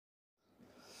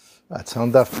Right, so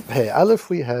on Daf Pei Aleph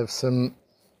we have some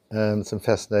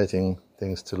fascinating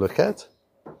things to look at.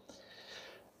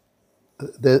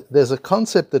 There's a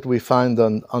concept that we find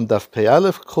on Daf Pei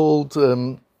Aleph called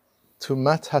Tumat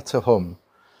HaTehom,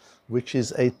 which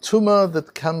is a tumah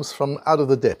that comes from out of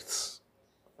the depths.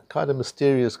 Quite a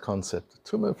mysterious concept.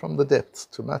 Tumah from the depths,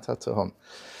 Tumat HaTehom.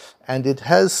 And it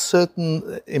has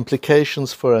certain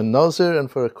implications for a Nazir and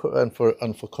for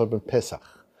Korban Pesach.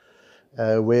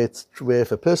 Where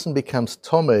if a person becomes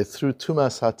Tomei through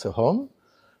Tumas HaTehom,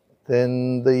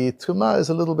 then the Tumah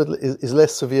is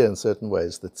less severe in certain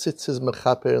ways. The Tzitz is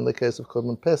Mechaper in the case of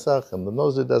Korban Pesach, and the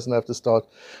Nazir doesn't have to start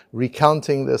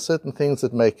recounting. There are certain things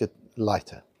that make it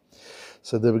lighter.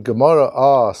 So the Gemara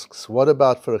asks, what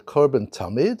about for a Korban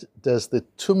Tamid? Does the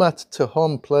Tumat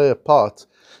Tehom play a part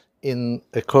in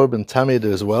a Korban Tamid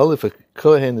as well? If a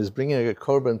Kohen is bringing a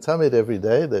Korban Tamid every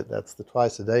day, that's the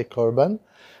twice a day Korban,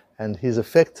 and he's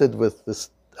affected with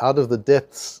this out of the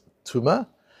depths tumah.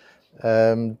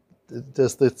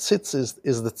 Does the tzitz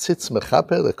is the tzitz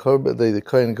mechaper, the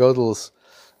Kohen Godel's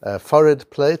forehead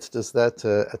plate? Does that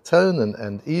atone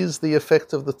and ease the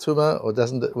effect of the tumah, or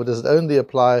does it only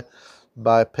apply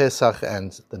by Pesach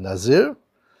and the Nazir?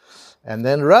 And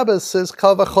then Rabbah says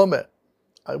kal vachomer.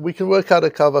 We can work out a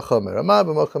kal vachomer. Amar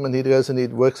b'mokom, and he goes and he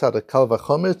works out a kal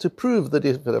vachomer to prove that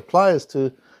if it applies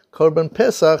to Korban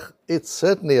Pesach, it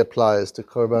certainly applies to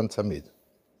Korban Tamid.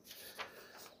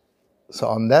 So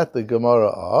on that, the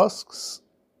Gemara asks,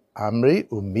 Amri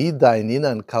umi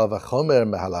dainina kal vachomer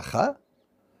mehalacha?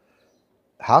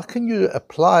 How can you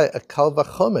apply a kal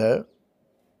vachomer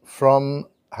from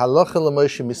halacha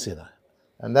l'Moshe Misina?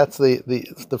 And that's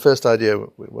the first idea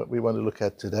we want to look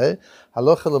at today.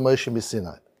 Halacha l'Moshe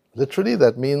Misina. Literally,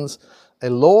 that means a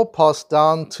law passed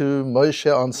down to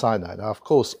Moshe on Sinai. Now, of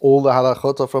course, all the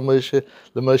halachot are from Moshe,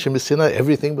 the Moshe Misina,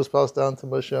 everything was passed down to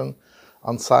Moshe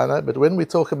on Sinai. But when we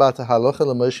talk about the halacha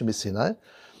l'Moshe Misina,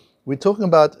 we're talking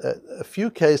about a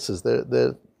few cases.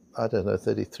 There, I don't know,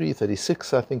 33,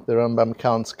 36, I think the Rambam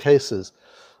counts cases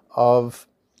of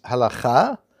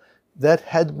halacha that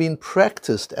had been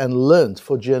practiced and learnt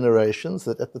for generations,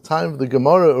 that at the time of the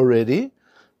Gemara already,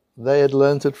 they had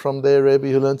learnt it from their Rebbe,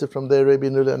 who learnt it from their Rebbe,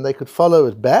 and they could follow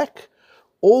it back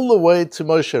all the way to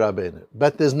Moshe Rabbeinu.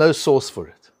 But there's no source for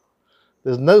it.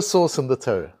 There's no source in the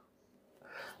Torah.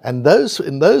 And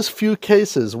in those few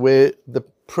cases where the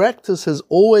practice has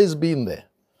always been there,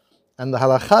 and the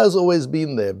halacha has always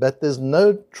been there, but there's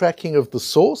no tracking of the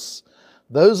source,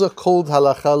 those are called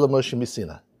halacha l'Moshe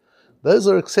Misina. Those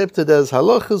are accepted as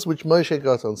halachas which Moshe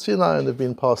got on Sinai and have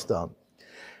been passed down.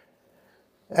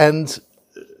 And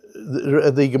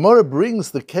the Gemara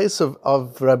brings the case of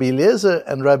Rabbi Eliezer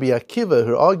and Rabbi Akiva,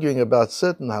 who are arguing about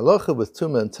certain halacha with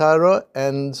Tumah and Tara,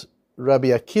 and Rabbi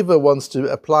Akiva wants to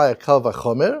apply a kal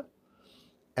vachomer,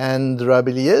 and Rabbi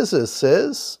Eliezer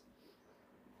says,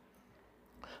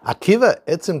 Akiva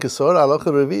etzim kesor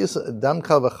halacha revi'is dam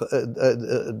kal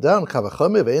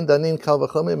vachomer ve'en danin kal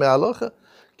vachomer me'halacha.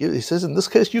 He says, in this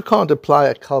case, you can't apply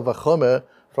a kal vachomer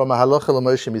from a halacha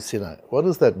l'Moshe Misina. What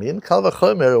does that mean? Kal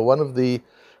vachomer are one of the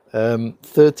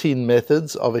 13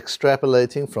 methods of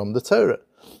extrapolating from the Torah,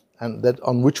 and that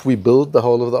on which we build the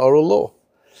whole of the oral law.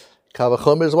 Kal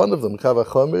vachomer is one of them. Kal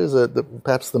vachomer is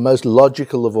perhaps the most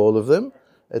logical of all of them.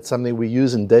 It's something we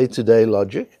use in day-to-day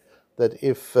logic, that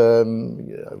if,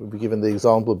 we've given the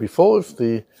example before,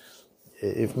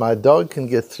 if my dog can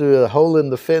get through a hole in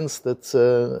the fence that's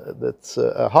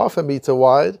a half a meter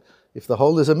wide, if the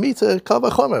hole is a meter, kal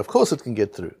vachomer, of course it can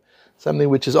get through. Something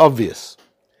which is obvious.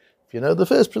 If you know the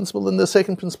first principle, then the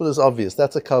second principle is obvious.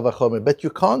 That's a kal vachomer. But you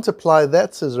can't apply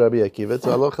that, says Rabbi Akiva, to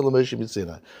halacha l'Moshe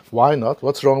Misina. Why not?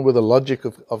 What's wrong with the logic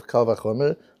of kal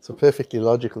vachomer? It's a perfectly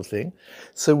logical thing.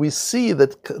 So we see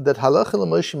that halacha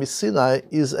l'Moshe Misina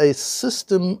is a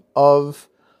system of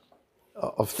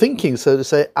thinking, so to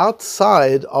say,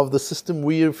 outside of the system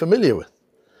we are familiar with.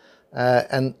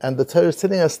 And the Torah is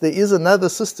telling us there is another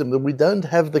system, that we don't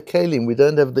have the kelim, we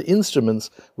don't have the instruments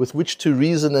with which to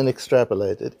reason and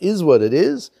extrapolate. It is what it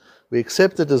is, we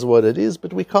accept it as what it is,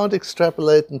 but we can't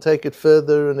extrapolate and take it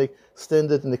further and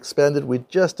extend it and expand it. We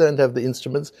just don't have the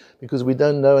instruments because we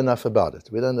don't know enough about it.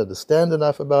 We don't understand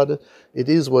enough about it. It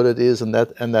is what it is, and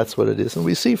that's what it is. And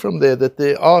we see from there that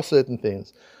there are certain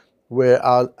things where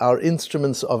our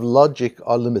instruments of logic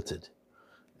are limited.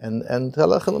 And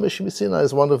halacha l'Moshe Misina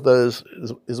is one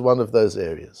of those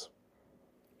areas.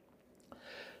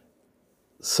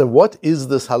 So what is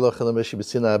this halacha l'Moshe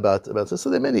Misina about this? So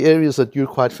there are many areas that you're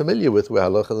quite familiar with where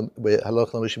halacha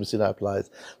l'Moshe Misina applies.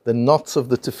 The knots of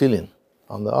the tefillin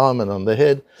on the arm and on the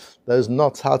head, those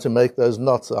knots, how to make those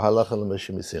knots are halacha l'Moshe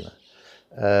Misina.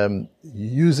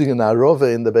 using an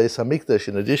arova in the Beis Hamikdash,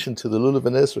 in addition to the lulav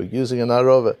and esrog, using an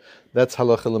arova, that's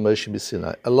halacha l'Moshe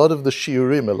Sinai. A lot of the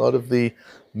shiurim, a lot of the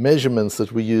measurements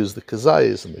that we use, the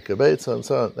kazayis and the kabetza and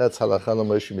so on, that's halacha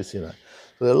l'Moshe Sinai.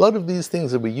 So there are a lot of these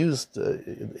things that we used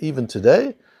even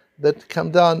today that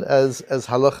come down as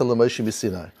halacha l'Moshe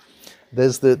Sinai.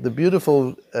 There's the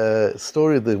beautiful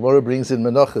story the Gemara brings in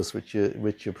Menachos,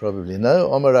 which you probably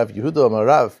know. Omar Rav Yehuda, Omar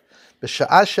Rav,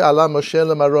 B'sha'ah she'ala Moshe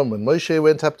l'marom, when Moshe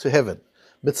went up to heaven,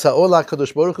 Mitza'ol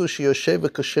HaKadosh Baruch Hu she'yoshev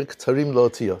v'kosher k'tarim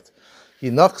lo'otiyot. He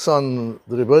knocks on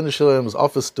the Rebbeinu Shalom's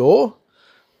office door,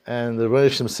 and the Rebbeinu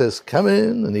Shalom says, come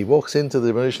in, and he walks into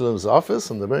the Rebbeinu Shalom's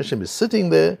office, and the Rebbeinu Shalom is sitting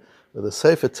there with a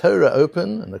Sefer Torah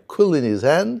open and a kul in his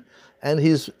hand, and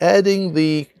he's adding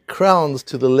the crowns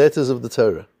to the letters of the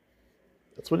Torah.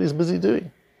 That's what he's busy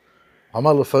doing.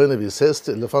 Amar Lefonav, he says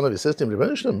to him,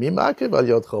 Rebbeinu Shalom, mi ma'akev al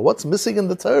yodcha? What's missing in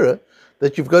the Torah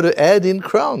that you've got to add in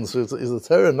crowns? Is the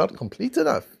Torah not complete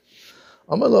enough?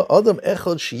 Amar lo Adam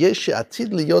echad sheyesh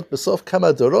she'atid liyot besof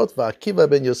kama dorot va'Akiva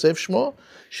ben Yosef shmo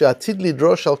she'atid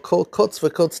lidrosh al kol kotz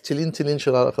v'kotz tilin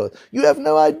shel halachot. You have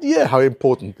no idea how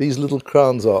important these little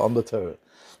crowns are on the Torah.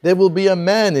 There will be a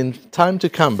man in time to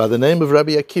come by the name of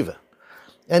Rabbi Akiva,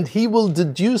 and he will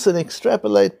deduce and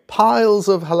extrapolate piles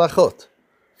of halachot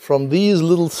from these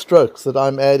little strokes that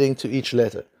I'm adding to each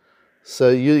letter. So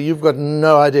you've got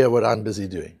no idea what I'm busy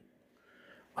doing.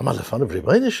 Amar Lefonav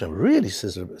Rebbeinu Shalom, really,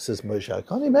 says Moshe, I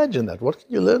can't imagine that. What can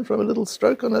you learn from a little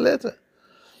stroke on a letter?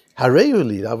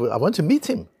 Harei, I want to meet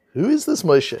him. Who is this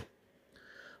Moshe?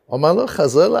 Amar lo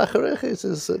chazor la'acharecha, he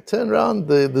says, turn around,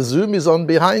 the Zoom is on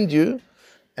behind you,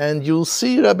 and you'll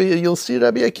see Rabbi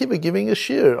Akiva giving a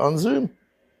shir on Zoom.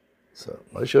 So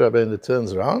Moshe Rabbeinu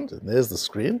turns around, and there's the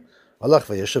screen. Allah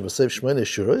v'yeshav v'sev shmoneh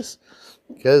shuros,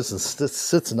 goes and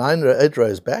sits 8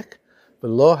 rows back.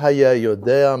 V'lo haya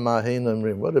yodea ma hein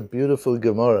omrim. What a beautiful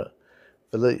Gemara.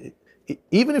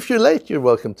 Even if you're late, you're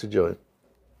welcome to join.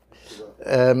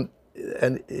 And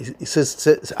he says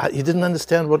he didn't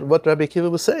understand what Rabbi Akiva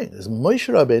was saying. There's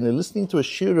Moshe Rabbeinu listening to a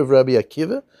shir of Rabbi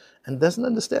Akiva and doesn't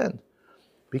understand.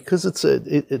 Because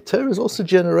Torah is also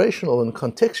generational and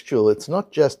contextual. It's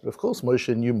not just, of course,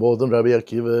 Moshe knew more than Rabbi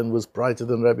Akiva and was brighter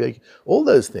than Rabbi Akiva, all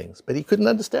those things. But he couldn't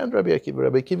understand Rabbi Akiva.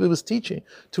 Rabbi Akiva was teaching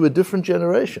to a different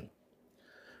generation.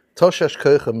 Toshash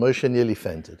Kocha, Moshe nearly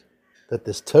fainted. That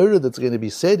there's Torah that's going to be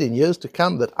said in years to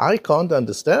come that I can't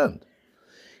understand.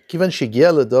 Kivan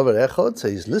Shigia L'Dover Echad, so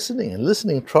he's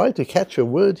listening, trying to catch a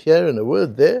word here and a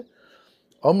word there.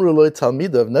 Omru Loi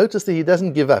Talmidov, notice that he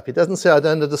doesn't give up. He doesn't say, I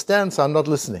don't understand, so I'm not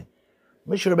listening.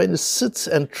 Moshe Rabbeinu sits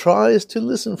and tries to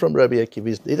listen from Rabbi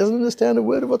Akiva. He doesn't understand a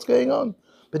word of what's going on.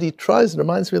 But he tries. It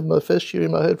reminds me of my first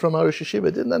shiurim I heard from our Rosh Yeshiva. I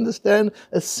didn't understand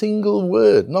a single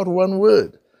word, not one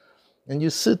word. And you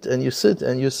sit, and you sit,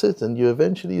 and you sit, and you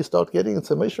eventually start getting it.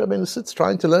 So Moshe Rabbeinu sits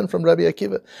trying to learn from Rabbi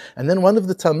Akiva. And then one of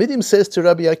the Talmidim says to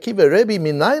Rabbi Akiva, Rebbe,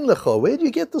 minayin lecho, where do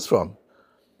you get this from?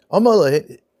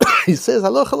 He says,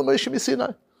 halacha l'Moshe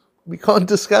Sinai. We can't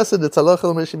discuss it. It's halacha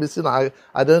l'Moshe Sinai.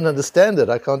 I don't understand it.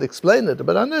 I can't explain it.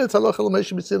 But I know it's halacha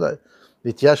l'Moshe Sinai.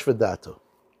 V'tyash v'dato.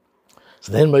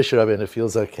 So then Moshe Rabbeinu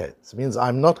feels okay. This means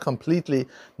I'm not completely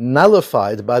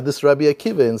nullified by this Rabbi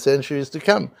Akiva in centuries to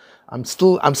come. I'm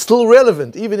still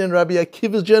relevant. Even in Rabbi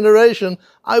Akiva's generation,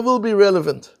 I will be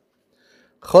relevant.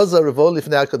 Chazar Revol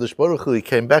Lifnei HaKadosh Baruch Hu, he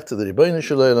came back to the Rebbeinu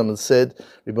Shalom and said,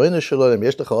 Rebbeinu Shalom,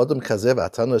 yesh lecha adam kazeh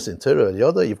v'atanos in Torah el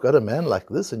yoda, you've got a man like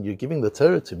this and you're giving the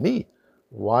Torah to me.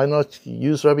 Why not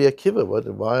use Rabbi Akiva?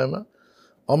 Why am I?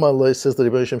 Omar Loi says to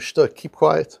the Rebbeinu Shalom, shtok, keep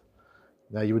quiet.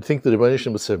 Now you would think the Rebbeinu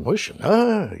Shalom would say, Moshe,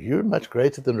 no, you're much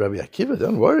greater than Rabbi Akiva,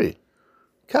 don't worry.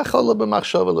 Kach Allah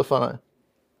b'machshava lefanai.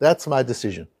 That's my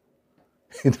decision.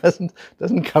 It doesn't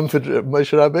comfort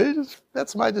Moshe Rabbeinu.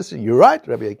 That's my decision. You're right,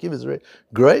 Rabbi Akiva is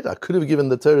great. I could have given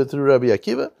the Torah through Rabbi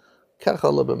Akiva.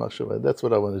 That's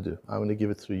what I want to do. I want to give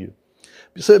it through you.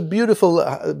 So a beautiful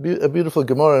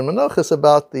Gemara in Menachos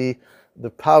about the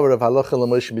power of Halacha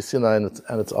l'Moshe Sinai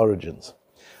and its origins.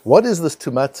 What is this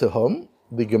Tumat Tehom?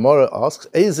 The Gemara asks,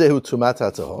 Eizehu Tumat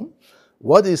HaTehom?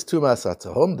 What is Tumas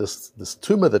HaTehom? This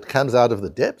tumah that comes out of the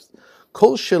depths.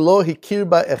 Kol shelo hikir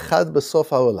ba echad b'sof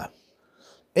ha'olam.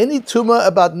 Any tumah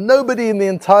about nobody in the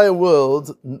entire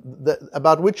world,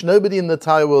 about which nobody in the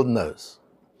entire world knows.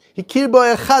 If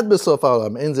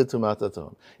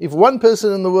one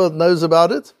person in the world knows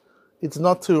about it, it's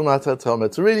not tumat hatom.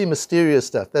 It's really mysterious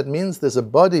stuff. That means there's a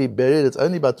body buried, it's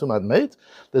only by tumat mate,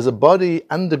 there's a body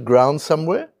underground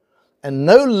somewhere, and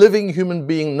no living human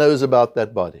being knows about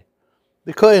that body.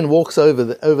 The Kohen walks over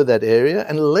that area,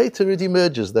 and later it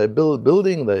emerges. They build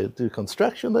building, they do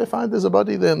construction, they find there's a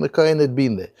body there, and the Kohen had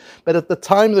been there. But at the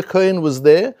time the Kohen was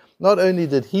there, Not only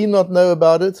did he not know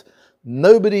about it,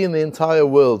 nobody in the entire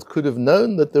world could have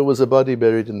known that there was a body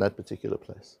buried in that particular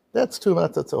place. That's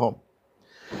Tumas HaTahom.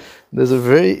 There's a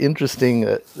very interesting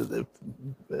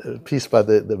piece by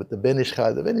the Ben Ish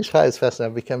Chai. The Ben Ish Chai is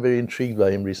fascinating. I've become very intrigued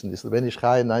by him recently. So the Ben Ish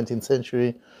Chai, 19th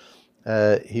century,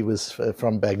 he was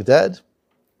from Baghdad.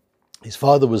 His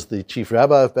father was the chief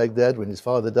rabbi of Baghdad. When his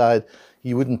father died,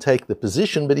 he wouldn't take the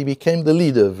position, but he became the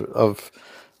leader of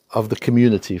the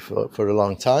community for a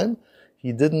long time.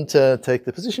 He didn't take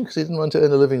the position because he didn't want to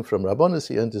earn a living from Rabbonis.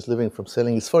 He earned his living from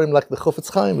selling his Sforim, like the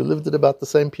Chofetz Chaim, who lived at about the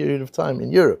same period of time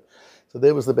in Europe. So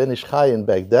there was the Ben Ish Chai in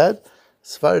Baghdad.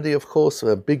 Sephardi, of course,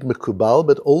 a big Mekubal,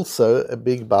 but also a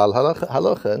big Baal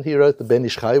Halacha. And he wrote the Ben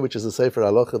Ish Chai, which is a Sefer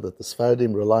Halacha that the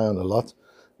Sephardim rely on a lot,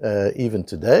 even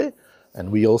today. And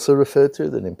we also refer to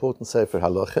it, an important Sefer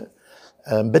Halacha.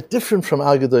 But different from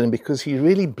Al Gedolim because he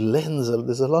really blends.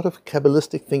 There's a lot of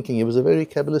Kabbalistic thinking. He was a very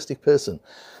Kabbalistic person.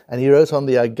 And he wrote on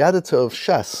the Agadata of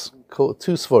Shas, called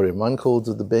two Sforim. One called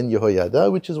the Ben Yehoyada,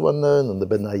 which is well known, and the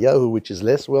Benayahu, which is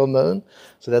less well known.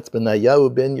 So that's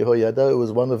Benayahu Ben Yehoyada, who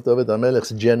was one of David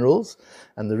HaMelech's generals.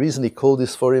 And the reason he called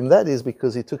his Sforim that is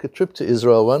because he took a trip to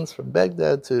Israel once from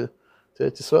Baghdad to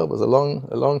Eretz Israel. It was a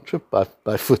long trip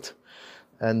by foot.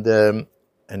 And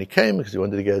he came because he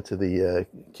wanted to go to the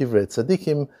Kivrei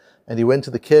Tzadikim, and he went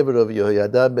to the kever of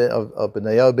Yehoyada, of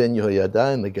Benayahu ben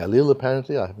Yehoyada in the Galil,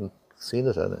 apparently. I haven't seen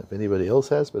it, I don't know if anybody else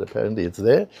has, but apparently it's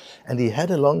there. And he had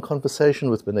a long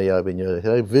conversation with Benayahu ben Yehoyada. He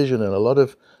had a vision, and a lot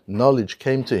of knowledge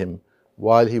came to him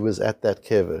while he was at that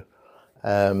kever.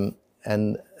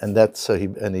 And that's so he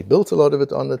built a lot of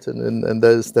it on it, and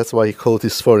that's why he called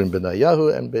his Sforim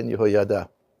Benayahu and Ben Yehoyada.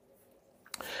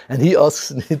 And he asks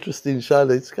an interesting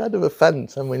shaila. It's kind of a fun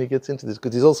time when he gets into this,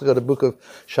 because he's also got a book of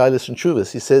Shailas and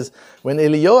Shuvas. He says, when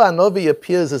Eliyahu Hanavi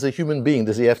appears as a human being,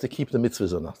 does he have to keep the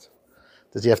mitzvahs or not?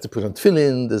 Does he have to put on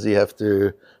tefillin? Does he have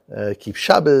to keep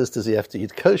Shabbos? Does he have to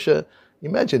eat kosher?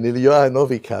 Imagine Eliyahu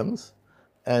Hanavi comes,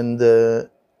 and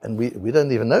we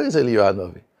don't even know he's Eliyahu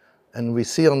Hanavi. And we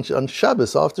see on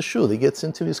Shabbos after shul, he gets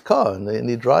into his car and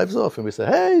he drives off, and we say,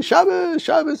 "Hey,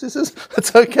 Shabbos!" He says,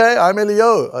 "It's okay. I'm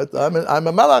Eliyahu. I'm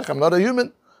a malach. I'm not a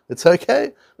human. It's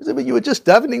okay." We say, "But you were just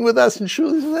davening with us in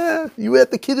shul." He says, "You were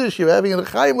at the kiddush. You were having a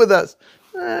chaim with us."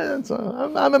 I'm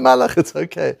a malach. It's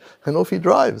okay. And off he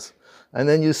drives. And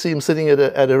then you see him sitting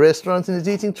at a restaurant and he's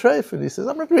eating treif, and he says,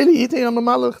 "I'm not really eating. I'm a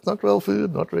malach. It's not real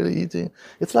food. Not really eating."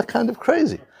 It's like kind of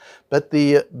crazy. But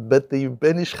the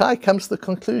Ben Ish Chai comes to the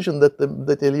conclusion that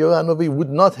Eliyahu Hanavi would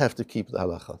not have to keep the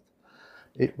halachot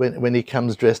when he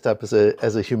comes dressed up as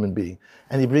a human being.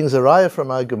 And he brings a raya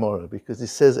from our Gemara, because he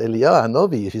says Eliyahu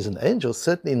Hanavi, if he's an angel,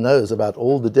 certainly knows about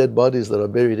all the dead bodies that are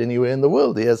buried anywhere in the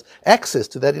world. He has access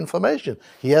to that information.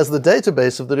 He has the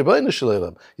database of the Ribbono Shel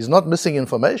Olam. He's not missing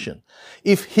information.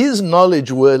 If his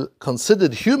knowledge were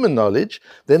considered human knowledge,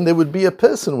 then there would be a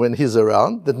person when he's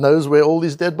around that knows where all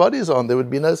these dead bodies are, and there would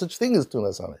be no such thing as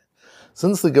Tumas HaMet.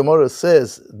 Since the Gemara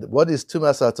says, what is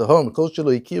Tumas HaTahom? Kol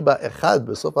shelo hikir ba echad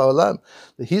b'sof ha'olam,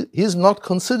 he's not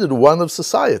considered one of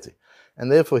society. And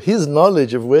therefore his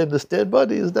knowledge of where this dead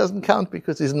body is doesn't count,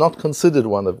 because he's not considered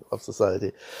one of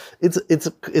society.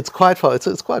 It's quite far.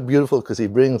 It's quite beautiful, because he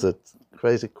brings a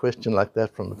crazy question like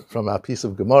that from our piece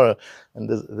of Gemara, and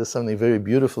there's something very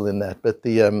beautiful in that. But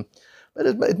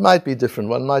it might be different.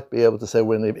 One might be able to say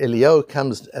when Eliyahu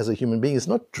comes as a human being, he's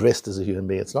not dressed as a human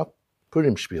being. It's not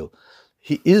Purim Spiel.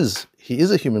 He is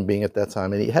a human being at that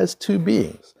time, and he has two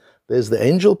beings. There's the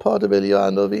angel part of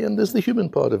Eliyahu Hanavi, and there's the human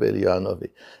part of Eliyahu Hanavi.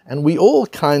 And we all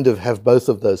kind of have both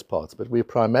of those parts, but we're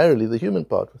primarily the human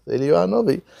part. With Eliyahu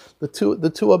Hanavi, the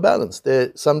two are balanced.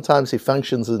 Sometimes he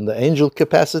functions in the angel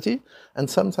capacity, and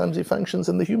sometimes he functions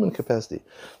in the human capacity,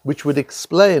 which would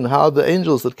explain how the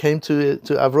angels that came to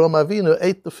Avraham Avinu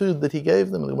ate the food that he gave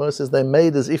them. And the Gemara says they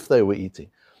made as if they were eating.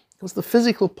 Because the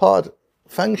physical part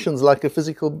functions like a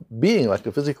physical being, like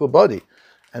a physical body.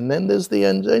 And then there's the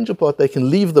angel part. They can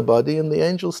leave the body and the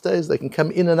angel stays. They can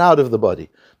come in and out of the body.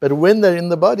 But when they're in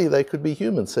the body, they could be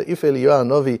human. So if Eliyahu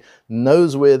Hanavi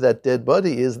knows where that dead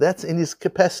body is, that's in his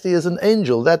capacity as an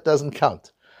angel. That doesn't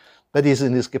count. But he's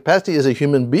in his capacity as a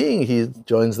human being. He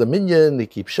joins the minyan, he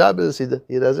keeps Shabbos, he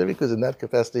does everything, because in that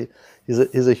capacity,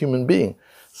 he's a human being.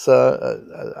 So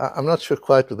I'm not sure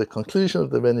quite with the conclusion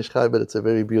of the Ben Ish Chai, but it's a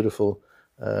very beautiful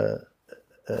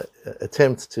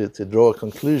attempt to draw a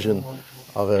conclusion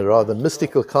of a rather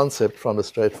mystical concept from a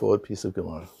straightforward piece of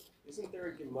Gemara. Isn't there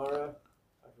a Gemara?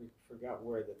 I forgot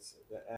where that's.